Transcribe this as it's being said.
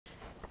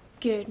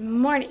Good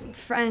morning,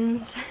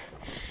 friends.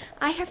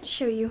 I have to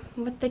show you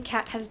what the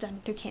cat has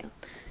done to Cailyn.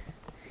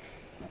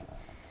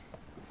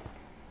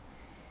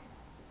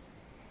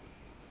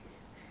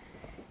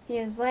 He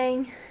is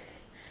laying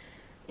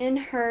in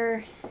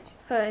her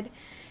hood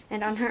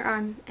and on her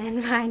arm and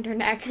behind her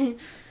neck. And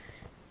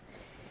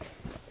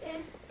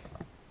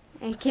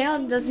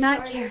Cailyn does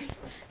not care.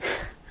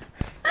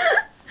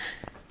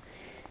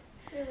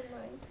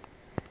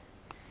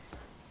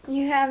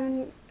 You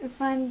having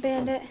fun,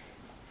 Bandit?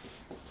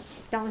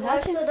 Don't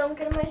touch Alexa, it. don't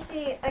get in my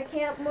seat. I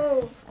can't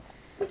move.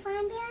 You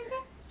fine,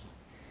 Bandit?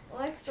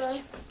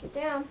 Alexa, get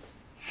down.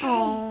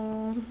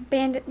 Oh,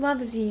 Bandit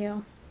loves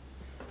you.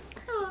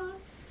 Oh.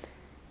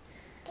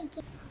 Thank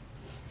you.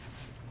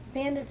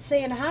 Bandit's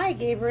saying hi,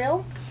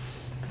 Gabriel.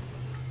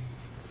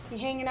 You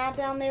hanging out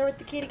down there with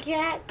the kitty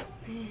cat?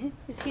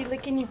 Is he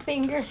licking your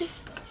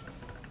fingers?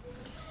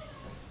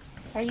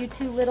 Are you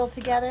two little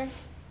together?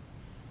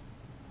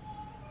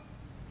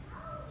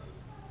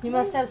 You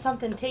must have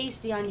something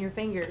tasty on your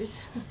fingers.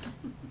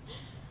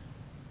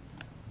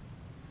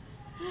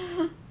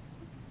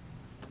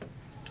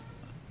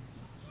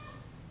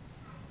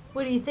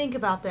 What do you think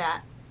about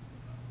that?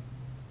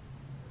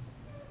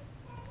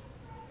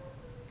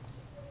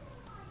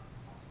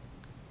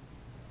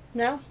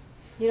 No?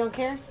 You don't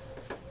care?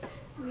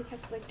 The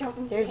cat's like, don't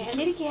move. There's a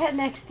kitty cat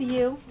next to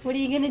you. What are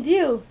you gonna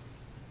do?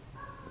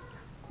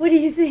 What do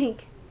you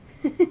think?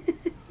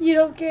 You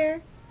don't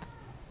care?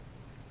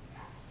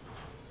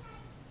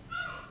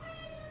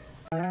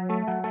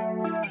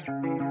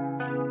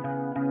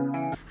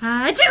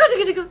 Tickle,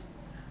 tickle, tickle.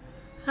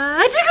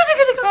 Tickle,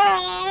 tickle, tickle.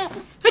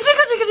 Tickle,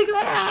 tickle, tickle.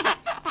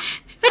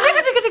 Tickle,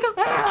 tickle, tickle.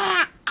 Tickle,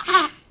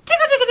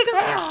 tickle,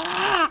 tickle.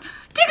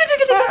 Tickle,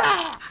 tickle, tickle.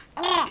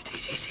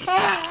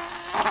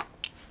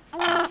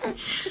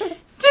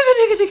 Tickle,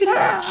 tickle, tickle. Tickle, tickle, tickle. Tickle, tickle, tickle.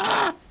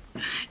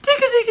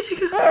 Tickle, tickle,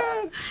 tickle, tickle,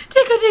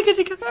 tickle, tickle, tickle, tickle, tickle,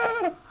 tickle,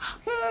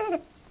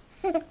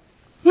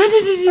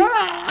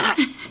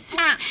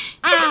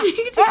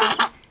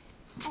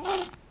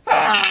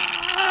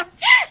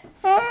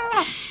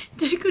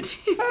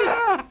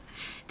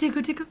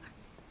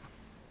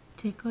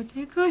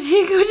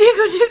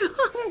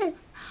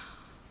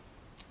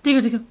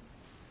 tickle.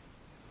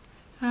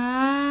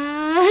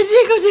 Tickle,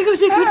 tickle, tickle,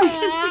 tickle.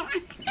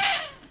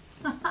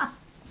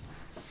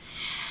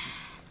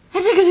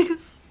 Tickle,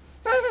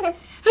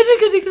 tickle.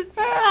 Tickle, tickle.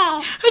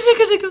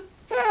 Tickle, tickle.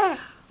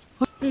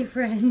 Hey,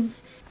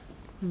 friends.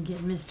 I'm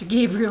getting Mr.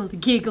 Gabriel to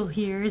giggle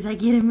here as I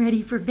get him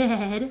ready for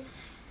bed.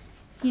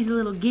 He's a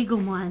little giggle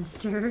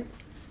monster.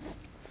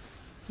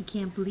 I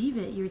can't believe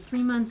it. You're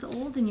 3 months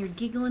old and you're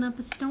giggling up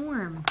a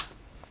storm.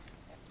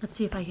 Let's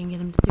see if I can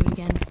get him to do it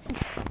again.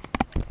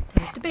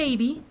 There's the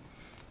baby.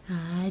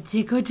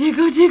 Tickle,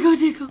 tickle, tickle,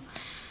 tickle.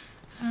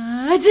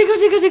 Tickle,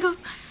 tickle, tickle.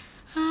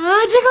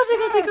 Tickle,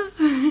 tickle, tickle.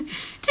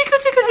 Tickle,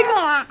 tickle, tickle.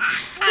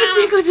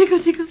 Tickle, tickle,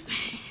 tickle.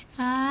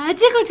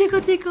 Tickle,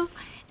 tickle, tickle.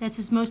 That's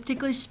his most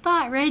ticklish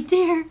spot right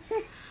there.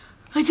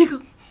 I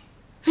tickle.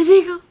 I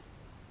tickle.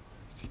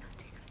 Tickle,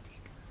 tickle,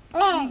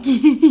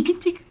 tickle.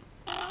 Tickle.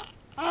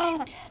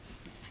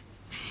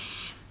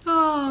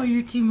 Oh,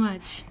 you're too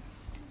much.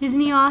 Isn't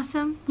he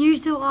awesome? You're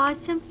so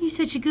awesome. You're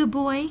such a good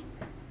boy.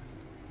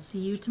 See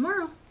you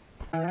tomorrow.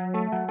 Good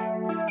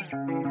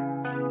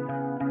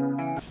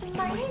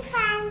morning,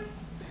 friends.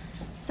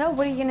 So,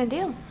 what are you gonna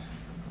do?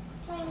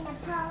 Playing the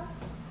pole.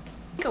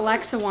 I think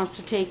Alexa wants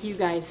to take you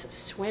guys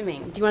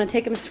swimming. Do you want to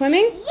take him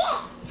swimming?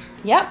 Yes.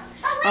 Yep.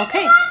 Oh,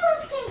 Okay.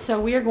 So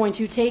we are going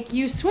to take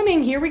you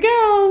swimming. Here we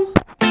go.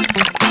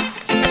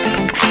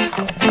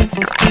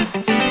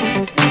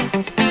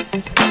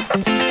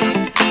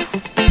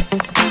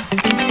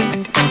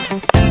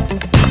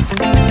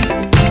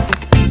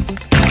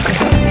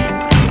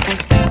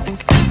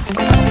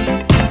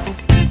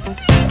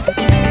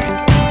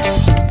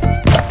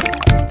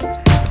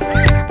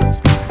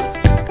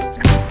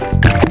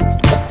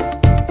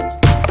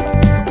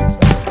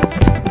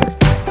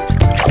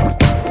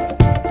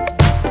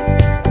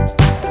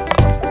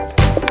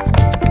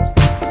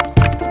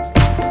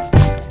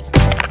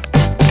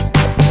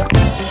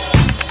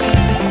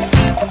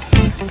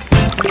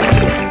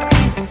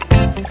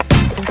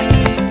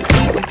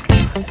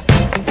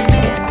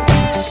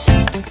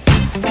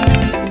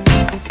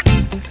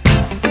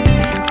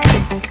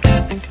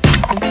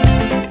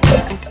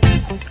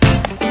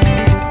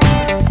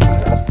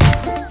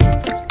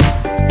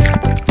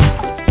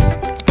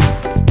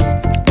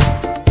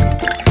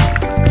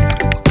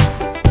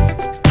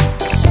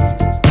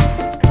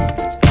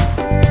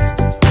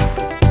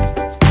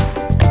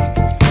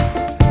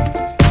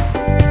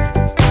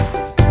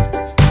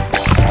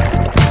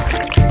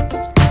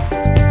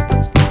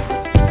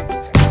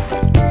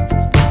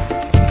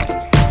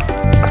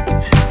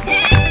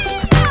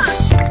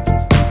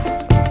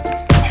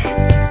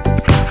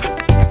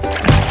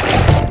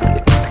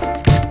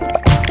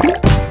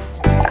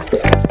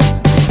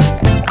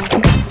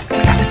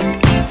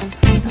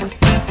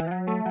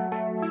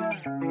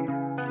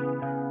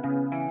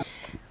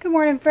 Good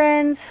morning,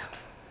 friends.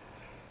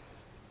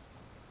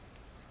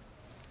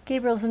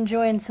 Gabriel's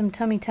enjoying some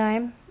tummy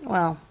time,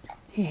 well,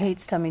 he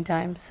hates tummy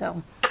time,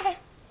 so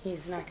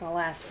he's not going to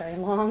last very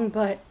long,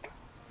 but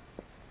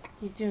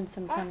he's doing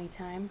some tummy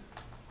time.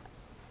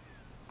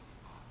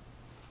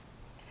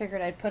 I figured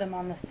I'd put him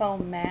on the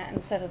foam mat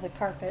instead of the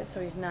carpet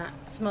so he's not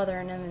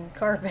smothering in the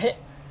carpet.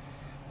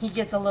 He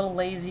gets a little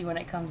lazy when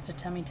it comes to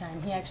tummy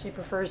time. He actually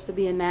prefers to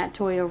be in that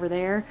toy over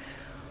there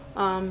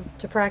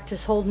to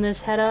practice holding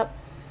his head up,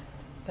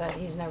 but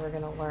he's never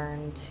going to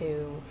learn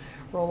to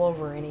roll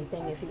over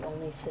anything if he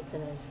only sits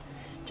in his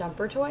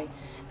jumper toy.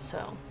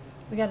 So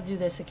we got to do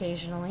this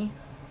occasionally.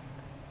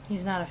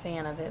 He's not a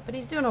fan of it, but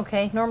he's doing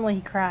okay. Normally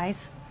he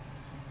cries.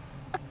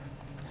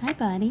 Hi,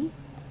 buddy.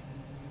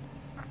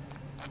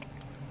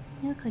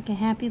 You look like a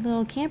happy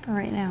little camper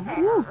right now.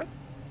 Ooh.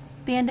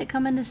 Bandit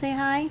coming to say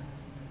hi.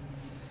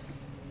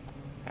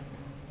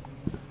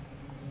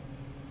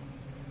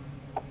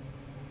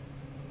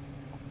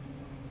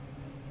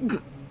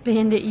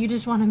 Bandit, you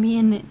just want to be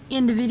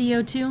in the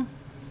video too?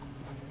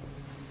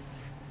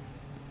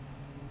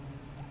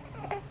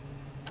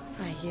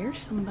 I hear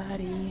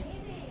somebody.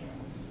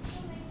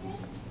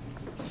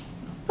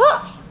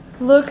 Oh,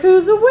 look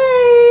who's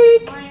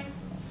awake!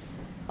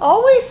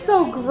 Always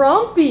so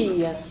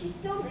grumpy. Is she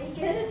still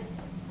naked?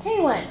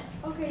 Cailyn.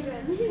 Okay,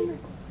 good.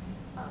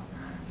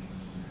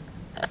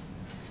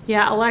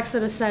 Yeah, Alexa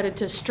decided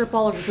to strip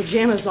all of her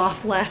pajamas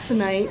off last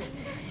night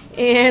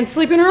and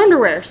sleep in her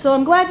underwear. So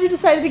I'm glad you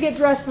decided to get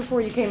dressed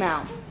before you came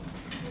out.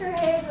 Her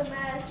hair's a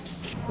mess.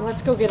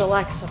 Let's go get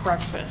Alexa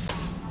breakfast.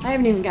 I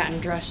haven't even gotten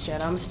dressed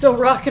yet. I'm still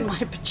rocking my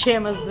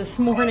pajamas this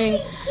morning,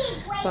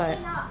 but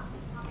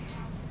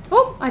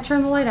oh, I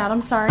turned the light out.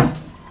 I'm sorry,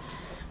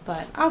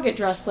 but I'll get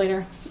dressed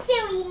later.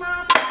 Silly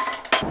Mom.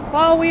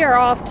 While we are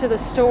off to the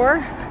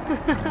store,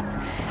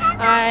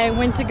 I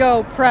went to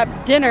go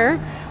prep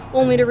dinner,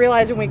 only to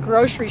realize when we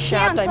grocery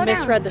shopped, I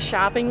misread the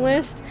shopping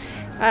list.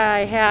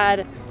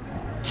 I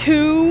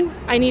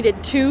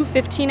needed two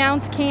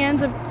 15-ounce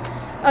cans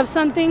of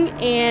something,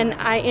 and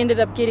I ended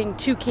up getting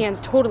 2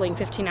 cans totaling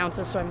 15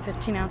 ounces, so I'm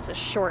 15 ounces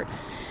short.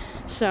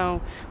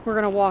 So we're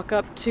gonna walk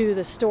up to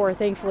the store.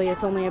 Thankfully,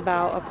 it's only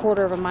about a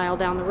quarter of a mile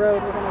down the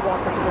road. We're gonna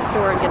walk up to the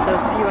store and get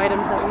those few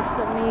items that we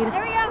still need.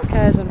 There we go.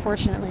 Because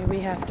unfortunately we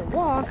have to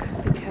walk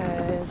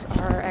because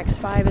our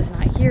X5 is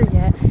not here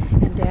yet,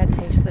 and Dad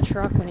takes the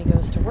truck when he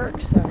goes to work.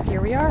 So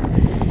here we are,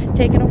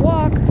 taking a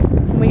walk.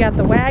 We got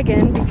the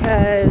wagon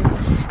because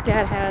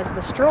Dad has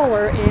the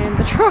stroller in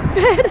the truck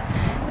bed.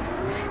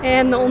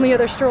 And the only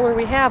other stroller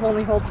we have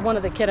only holds one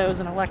of the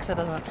kiddos, and Alexa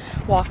doesn't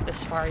walk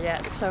this far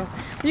yet. So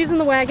we're using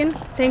the wagon.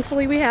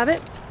 Thankfully we have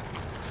it.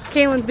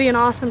 Cailyn's being an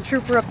awesome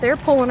trooper up there,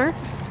 pulling her.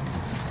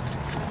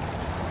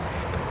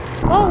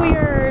 Well, we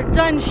are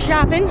done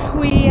shopping.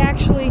 We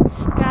actually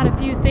got a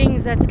few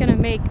things that's gonna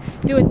make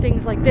doing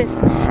things like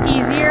this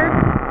easier.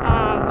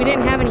 We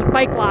didn't have any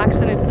bike locks,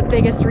 and it's the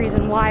biggest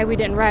reason why we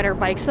didn't ride our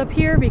bikes up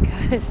here,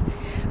 because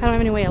I don't have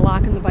any way of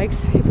locking the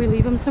bikes if we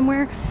leave them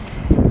somewhere.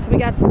 So we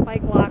got some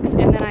bike locks,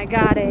 and then I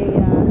got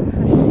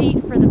a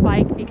seat for the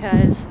bike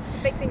because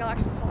Big thing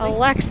Alexa's holding.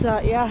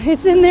 Alexa, yeah,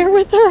 it's in there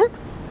with her.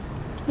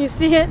 You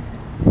see it?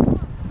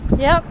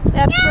 Yep,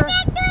 that's for.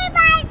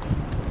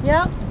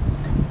 Yep.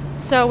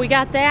 So we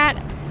got that.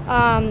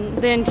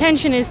 The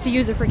intention is to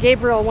use it for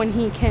Gabriel when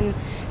he can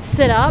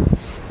sit up,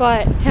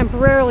 but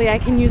temporarily I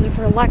can use it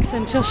for Alexa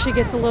until she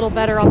gets a little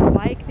better on the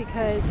bike,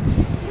 because,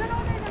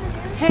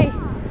 hey,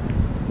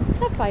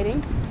 stop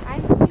fighting.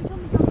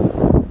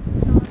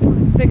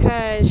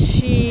 Because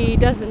she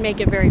doesn't make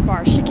it very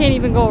far. She can't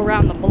even go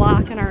around the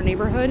block in our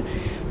neighborhood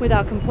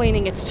without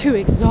complaining it's too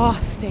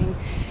exhausting.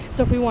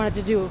 So if we wanted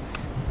to do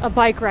a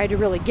bike ride to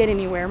really get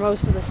anywhere,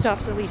 most of the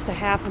stuff's at least a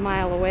half a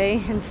mile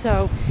away, and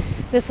so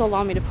this will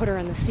allow me to put her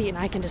in the seat and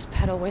I can just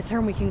pedal with her,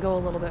 and we can go a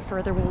little bit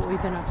further than what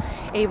we've been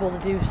able to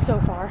do so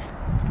far.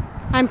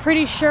 I'm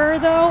pretty sure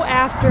though,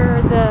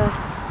 after the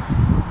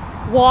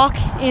walk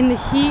in the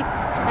heat,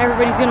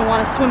 everybody's gonna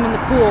want to swim in the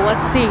pool.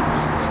 Let's see.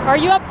 Are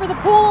you up for the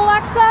pool,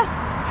 Alexa?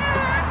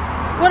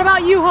 What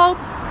about you, Hope?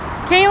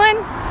 Cailyn?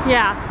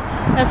 Yeah,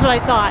 that's what I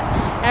thought.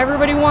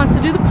 Everybody wants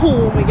to do the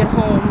pool when we get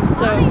home.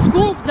 So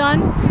school's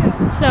done.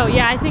 So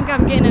yeah, I think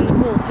I'm getting in the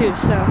pool too.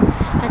 So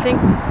I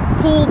think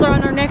pools are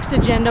on our next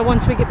agenda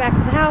once we get back to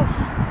the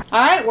house.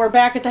 All right, we're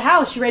back at the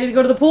house. You ready to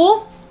go to the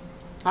pool?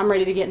 I'm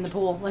ready to get in the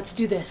pool. Let's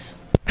do this.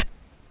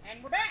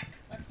 And we're back.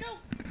 Let's go.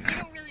 I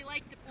don't really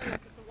like the pool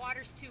because the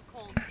water's too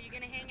cold. So you're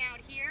gonna hang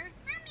out here?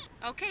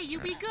 Okay, you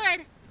be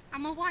good.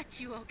 I'm gonna watch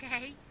you,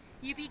 okay?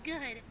 You be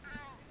good.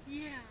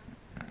 Yeah.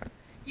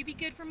 You be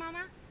good for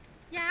Mama?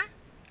 Yeah?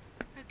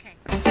 Okay.